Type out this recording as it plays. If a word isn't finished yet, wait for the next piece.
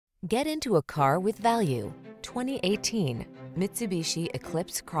Get into a car with value. 2018 Mitsubishi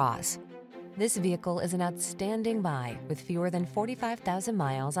Eclipse Cross. This vehicle is an outstanding buy with fewer than 45,000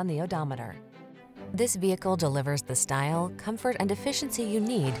 miles on the odometer. This vehicle delivers the style, comfort, and efficiency you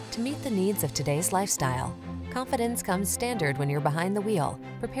need to meet the needs of today's lifestyle. Confidence comes standard when you're behind the wheel,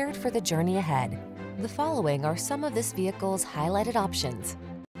 prepared for the journey ahead. The following are some of this vehicle's highlighted options: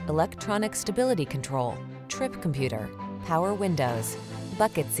 electronic stability control, trip computer, power windows,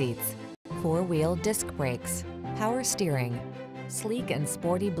 bucket seats, four-wheel disc brakes, power steering. Sleek and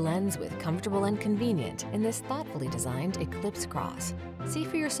sporty blends with comfortable and convenient in this thoughtfully designed Eclipse Cross. See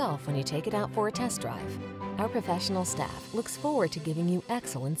for yourself when you take it out for a test drive. Our professional staff looks forward to giving you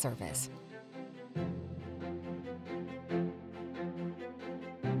excellent service.